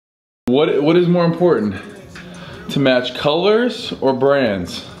What is more important? To match colors or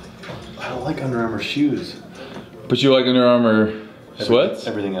brands? I don't like Under Armour shoes. But you like Under Armour sweats?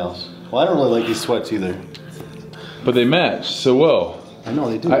 Everything else. Well, I don't really like these sweats either. But they match so well. I know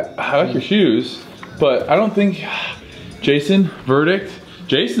they do. I like your shoes, but I don't think... Jason, verdict?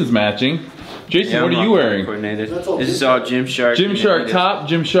 Jason's matching. Jason, yeah, what are you wearing? Coordinated. This is all Gymshark. Gymshark top,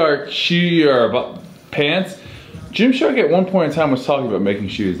 Gymshark shoe or pants. Gymshark at one point in time was talking about making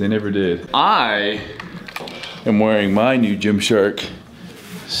shoes. They never did. I am wearing my new Gymshark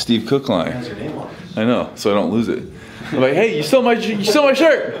Stevecook line. It has your name on it. I know, so I don't lose it. I'm like, hey, you stole my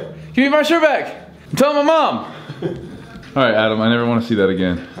shirt. Give me my shirt back. I'm telling my mom. All right, Adam, I never want to see that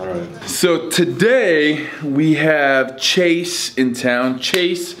again. All right. So today we have Chase in town.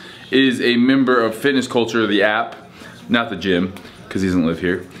 Chase is a member of Fitness Culture, the app, not the gym, because he doesn't live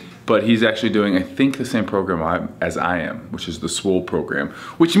here. But he's actually doing, I think, the same program as I am, which is the Swole program,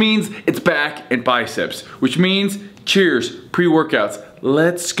 which means it's back and biceps, which means, cheers, pre-workouts,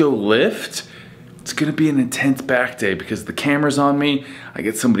 let's go lift. It's gonna be an intense back day because the camera's on me, I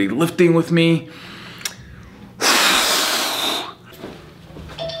get somebody lifting with me.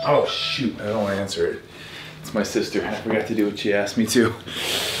 Oh shoot, I don't wanna answer it. It's my sister, I forgot to do what she asked me to.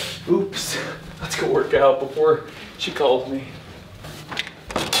 Oops, let's go work out before she calls me.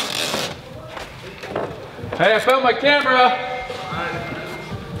 Hey, I found my camera.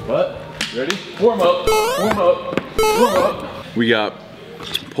 What? Ready? Warm up, warm up, warm up. We got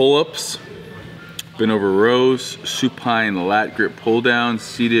pull-ups, bent over rows, supine lat grip pull down,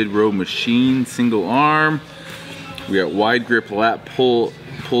 seated row machine, single arm. We got wide grip lat pull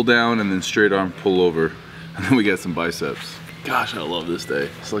down, and then straight arm pull over. And then we got some biceps. Gosh, I love this day.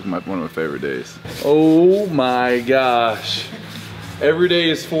 It's like one of my favorite days. Oh my gosh. Every day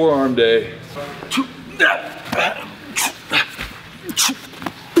is forearm day.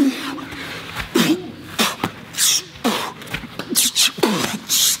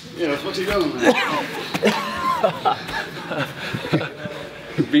 Yeah, what's he doing, man?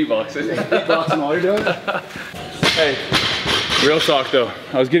 Beatboxing. Beatboxing while you're doing it? Hey, real talk though.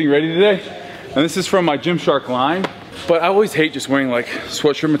 I was getting ready today, and this is from my Gymshark line, but I always hate just wearing like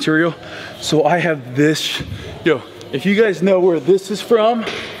sweatshirt material. So I have this, yo, if you guys know where this is from,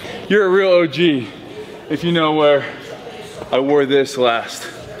 you're a real OG. If you know where I wore this last.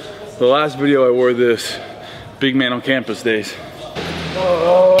 The last video I wore this, Big Man on Campus days.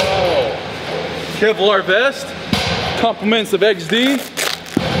 Oh, Kevlar vest, compliments of XD.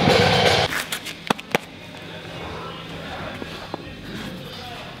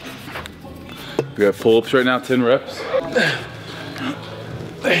 We got pull-ups right now, 10 reps.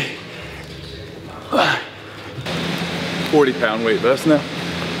 40-pound weight vest now.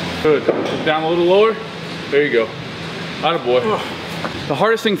 Good. Down a little lower. There you go. Attaboy. The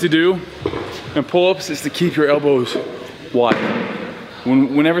hardest thing to do in pull-ups is to keep your elbows wide.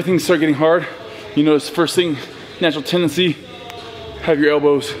 Whenever things start getting hard, you notice first thing, natural tendency, have your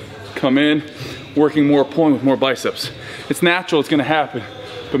elbows come in, working more, pulling with more biceps. It's natural, it's gonna happen.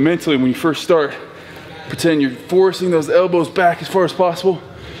 But mentally, when you first start, pretend you're forcing those elbows back as far as possible,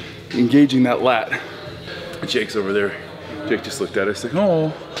 engaging that lat. Jake's over there. Jake just looked at us like,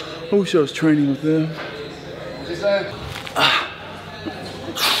 oh, I wish I was training with them. What'd you say?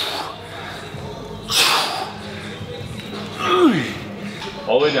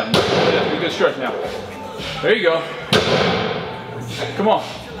 All the way down. That's a good stretch now. There you go. Come on.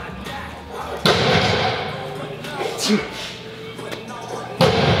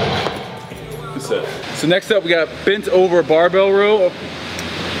 Good set. So next up we got bent over barbell row.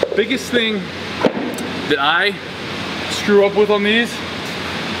 Biggest thing that I screw up with on these,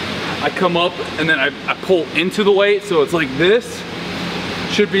 I come up and then I pull into the weight, so it's like this.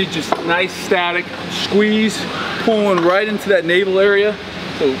 Should be just nice static squeeze, pulling right into that navel area.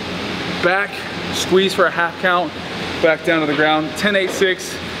 So back, squeeze for a half count, back down to the ground.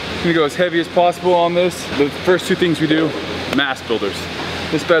 10-8-6, I'm gonna go as heavy as possible on this. The first two things we do, mass builders.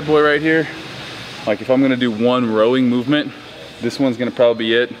 This bad boy right here, like if I'm gonna do one rowing movement, this one's gonna probably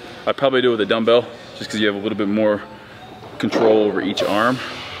be it. I'd probably do it with a dumbbell, just because you have a little bit more control over each arm.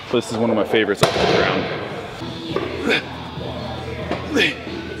 But this is one of my favorites off the ground.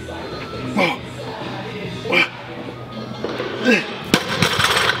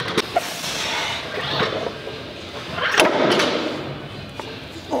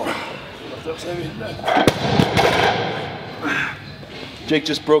 Jake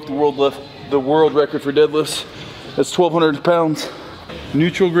just broke the world record for deadlifts. That's 1,200 pounds.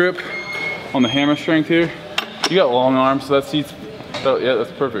 Neutral grip on the hammer strength here. You got long arms, so that seats. Oh, yeah,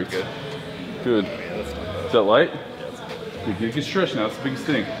 that's perfect. Good. Is that light? You can stretch now. That's the biggest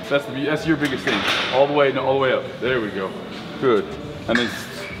thing. That's your biggest thing. All the way up. There we go. Good. And then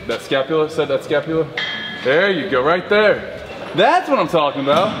that scapula. Set that scapula. There you go. Right there. That's what I'm talking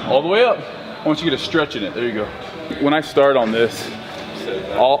about. All the way up. I want you to get a stretch in it. There you go. When I start on this,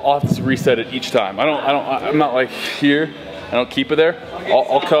 I'll have to reset it each time. I'm not like here. I don't keep it there.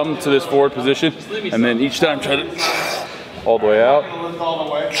 I'll come to this forward position, and then each time try to all the way out.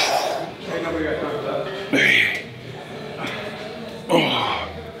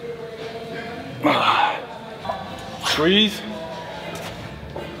 Squeeze.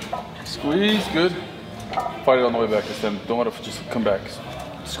 Squeeze. Good. Fight it on the way back this time. Don't let it just come back.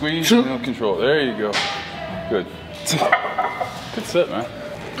 Squeeze and control. There you go. Good. Good set, man.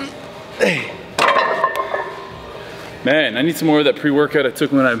 Hey. Man, I need some more of that pre-workout I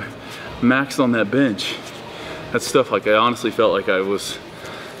took when I maxed on that bench. That stuff, like, I honestly felt like I was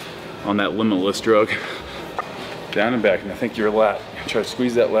on that limitless drug. Down and back, and I think your lat. Try to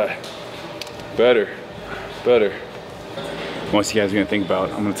squeeze that lat. Better, better. Once you guys are gonna think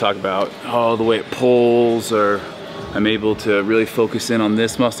about, I'm gonna talk about, oh, the way it pulls, or I'm able to really focus in on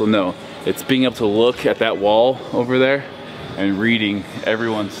this muscle. No, it's being able to look at that wall over there and reading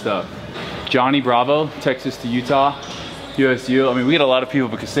everyone's stuff. Johnny Bravo, Texas to Utah, USU. I mean, we get a lot of people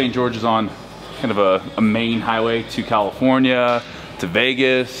because St. George is on kind of a main highway to California, to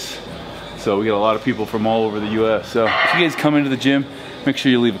Vegas. So we get a lot of people from all over the US. So if you guys come into the gym, make sure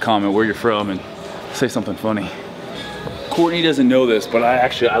you leave a comment where you're from and say something funny. Courtney doesn't know this, but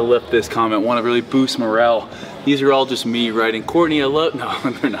I left this comment, want to really boost morale. These are all just me writing, Courtney, I love, no,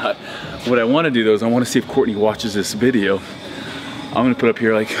 they're not. What I want to do though is I want to see if Courtney watches this video. I'm gonna put up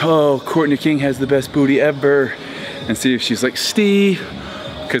here like, oh, Courtney King has the best booty ever. And see if she's like, Steve.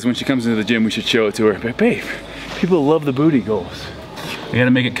 Because when she comes into the gym, we should show it to her. But babe, people love the booty goals. We gotta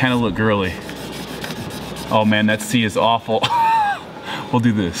make it kind of look girly. Oh man, that C is awful. We'll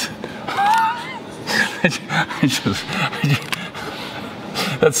do this.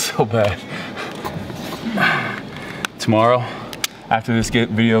 That's so bad. Tomorrow, after this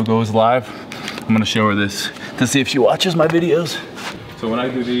video goes live, I'm gonna show her this to see if she watches my videos. So when I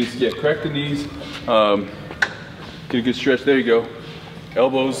do these, yeah, crack the knees, get a good stretch, there you go.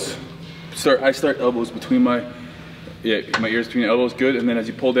 Elbows, I start elbows between my ears between your elbows, good, and then as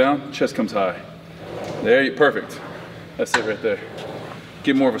you pull down, chest comes high. There you, perfect. That's it right there.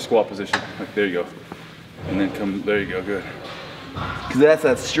 Get more of a squat position, like there you go. And then come, there you go, good. Cause that's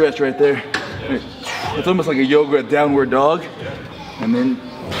that stretch right there. It's almost like a yoga downward dog. And then,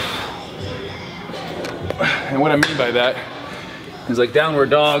 and what I mean by that is like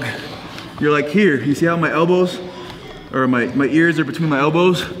downward dog, you're like here, you see how my elbows, or my ears are between my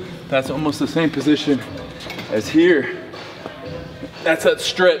elbows? That's almost the same position as here. That's that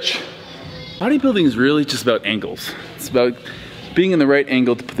stretch. Bodybuilding is really just about angles. It's about being in the right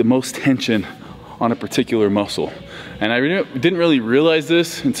angle to put the most tension on a particular muscle. And I didn't really realize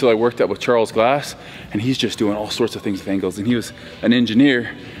this until I worked out with Charles Glass, and he's just doing all sorts of things with angles. And he was an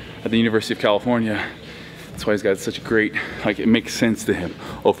engineer at the University of California. That's why he's got such a great, like, it makes sense to him.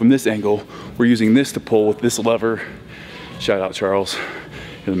 Oh, from this angle, we're using this to pull with this lever. Shout out, Charles,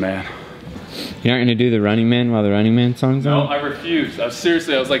 you're the man. You aren't gonna do the Running Man while the Running Man song's on? No, I refused. I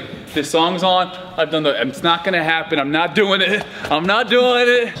was like, this song's on, I've done it's not gonna happen, I'm not doing it, I'm not doing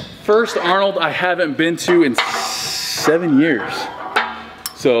it. First Arnold I haven't been to in 7 years.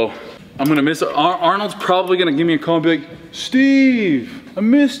 So I'm gonna miss it. Arnold's probably gonna give me a call and be like, Steve, I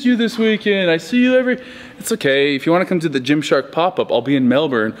missed you this weekend. I see you it's okay. If you wanna come to the Gymshark pop-up, I'll be in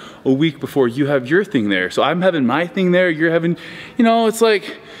Melbourne a week before you have your thing there. So I'm having my thing there, you're having, you know, it's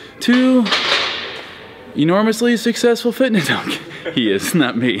like two enormously successful fitness. He is,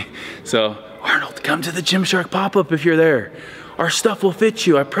 not me. So Arnold, come to the Gymshark pop-up if you're there. Our stuff will fit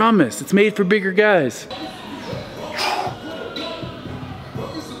you, I promise. It's made for bigger guys.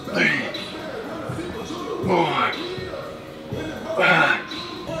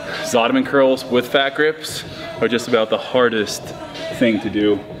 Zottoman curls with fat grips are just about the hardest thing to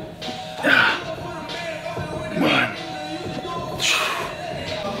do.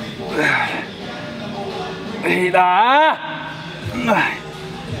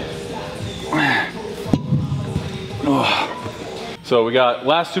 So we got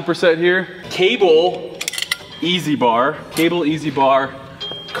last superset here, cable easy bar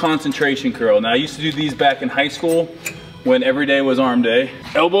concentration curl. Now I used to do these back in high school when every day was arm day.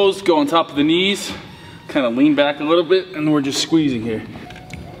 Elbows go on top of the knees, kind of lean back a little bit, and we're just squeezing here.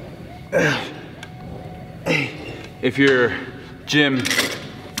 If your gym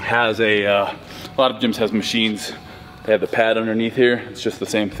has a lot of gyms has machines, they have the pad underneath here, it's just the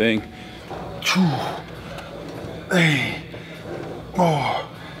same thing.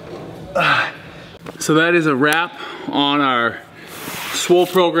 So that is a wrap on our swole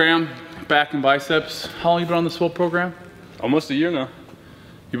program, back in biceps. How long you been on the swole program? Almost a year now.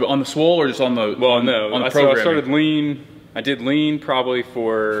 You been on the swole or just on the on the program? I started lean. I did lean probably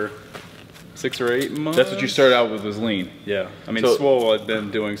for 6 or 8 months. That's what you started out with, was lean. Yeah. I mean, So, swole I've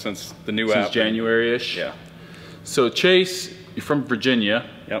been doing since the new app. Since January-ish? Yeah. So Chase, you're from Virginia.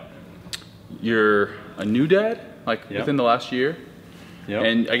 Yep. You're a new dad, like Yep. within the last year. Yep.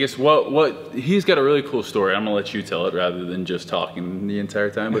 And I guess what he's got a really cool story. I'm gonna let you tell it rather than just talking the entire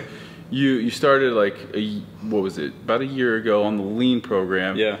time. But you started like what was it, about a year ago on the lean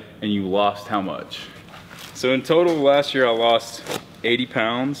program. Yeah. And you lost how much? So in total last year I lost 80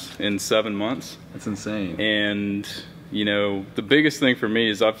 pounds in 7 months. That's insane. And you know, the biggest thing for me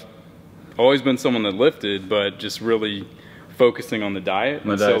is I've always been someone that lifted, but just really focusing on the diet.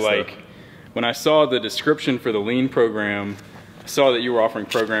 And so like when I saw the description for the lean program, I saw that you were offering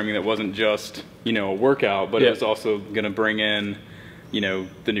programming that wasn't just, you know, a workout, but it was also going to bring in, you know,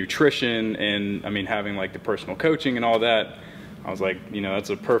 the nutrition and I mean having like the personal coaching and all that. I was like, you know, that's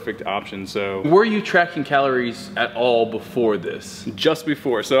a perfect option. So were you tracking calories at all before this? Just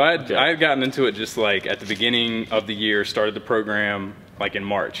before. So I had gotten into it just like at the beginning of the year, started the program like in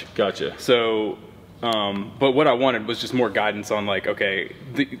March. Gotcha. So but what I wanted was just more guidance on like, okay,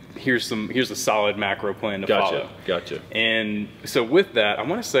 here's a solid macro plan to follow. Gotcha. And so with that, I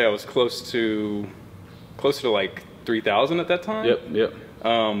want to say I was close to like 3,000 at that time. Yep.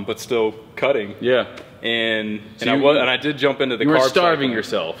 But still cutting. Yeah. And So I did jump into the you were carb starving cycle.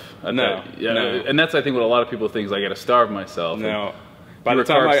 yourself. No. And that's I think what a lot of people think is I got to starve myself. No. By the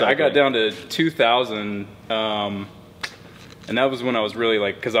time I got down to 2,000, and that was when I was really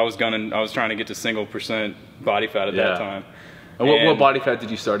like, because I was trying to get to 1% body fat at that time. And what body fat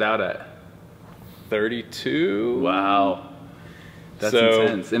did you start out at? 32. Wow. That's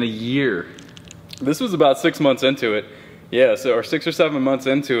intense. In a year. This was about 6 months into it. Yeah, so or 6 or 7 months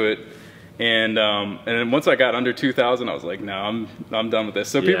into it. And then once I got under 2,000, I was like, no, I'm done with this.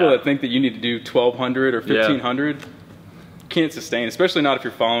 So people that think that you need to do 1,200 or 1,500 can't sustain, especially not if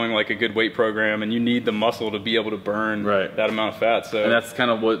you're following like a good weight program and you need the muscle to be able to burn that amount of fat. So and that's kind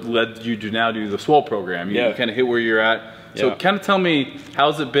of what led you to now do the swole program. You kind of hit where you're at. So kind of tell me,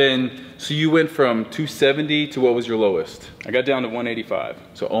 how's it been? So you went from 270 to what was your lowest? I got down to 185.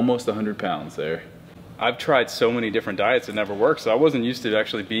 So almost 100 pounds there. I've tried so many different diets that never worked, so I wasn't used to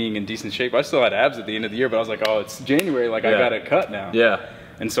actually being in decent shape. I still had abs at the end of the year, but I was like, oh, it's January, like I gotta cut now. Yeah.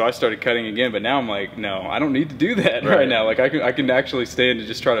 And so I started cutting again, but now I'm like, no, I don't need to do that right now. Like I can actually stand and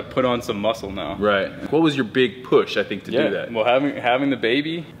just try to put on some muscle now. Right. What was your big push, I think, to do that? Well, having the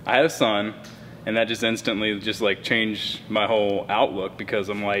baby, I had a son, and that just instantly just like changed my whole outlook, because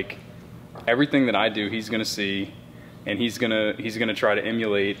I'm like, everything that I do, he's gonna see, and he's gonna try to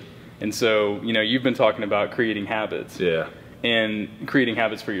emulate. And so, you know, you've been talking about creating habits. Yeah. And creating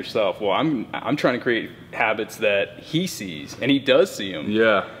habits for yourself. Well, I'm trying to create habits that he sees, and he does see them.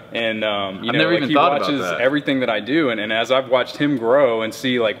 Yeah. And you know, never like even he thought about watches that. everything that I do, and as I've watched him grow and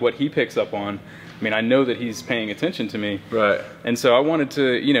see like what he picks up on, I mean, I know that he's paying attention to me. Right. And so I wanted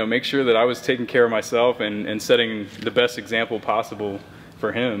to, you know, make sure that I was taking care of myself and setting the best example possible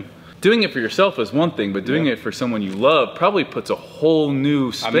for him. Doing it for yourself is one thing, but doing it for someone you love probably puts a whole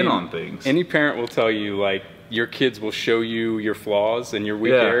new spin on things. Any parent will tell you, like, your kids will show you your flaws and your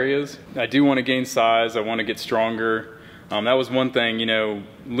weak areas. I do want to gain size. I want to get stronger. That was one thing, you know,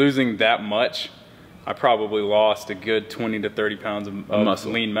 losing that much, I probably lost a good 20 to 30 pounds of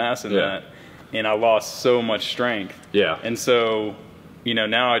muscle, lean mass in that. And I lost so much strength. Yeah. And so, you know,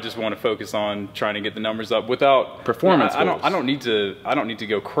 now I just want to focus on trying to get the numbers up without performance. I don't need to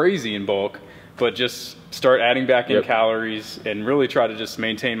go crazy in bulk, but just start adding back in calories and really try to just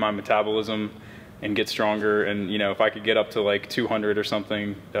maintain my metabolism and get stronger. And, you know, if I could get up to like 200 or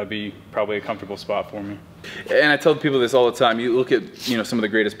something, that'd be probably a comfortable spot for me. And I tell people this all the time. You look at, you know, some of the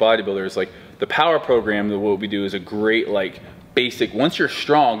greatest bodybuilders, like the power program, that what we do is a great, like, basic. Once you're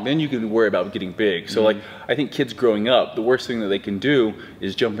strong, then you can worry about getting big. So like, I think kids growing up, the worst thing that they can do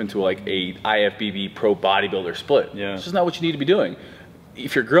is jump into like a IFBB pro bodybuilder split. Yeah. It's just not what you need to be doing.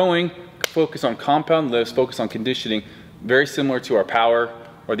 If you're growing, focus on compound lifts, focus on conditioning, very similar to our power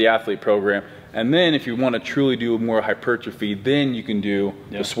or the athlete program. And then if you want to truly do more hypertrophy, then you can do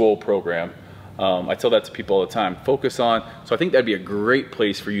the swole program. I tell that to people all the time. Focus on, so I think that'd be a great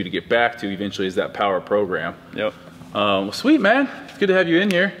place for you to get back to eventually, is that power program. Yep. Well, sweet, man. It's good to have you in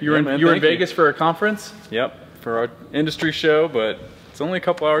here. You were in Vegas for a conference? Yep, for our industry show, but it's only a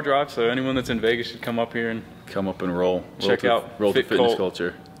couple-hour drive, so anyone that's in Vegas should come up here and roll. Check out Roll to fitness Cult.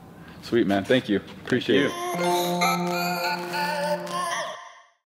 culture. Sweet, man. Thank you. Appreciate it.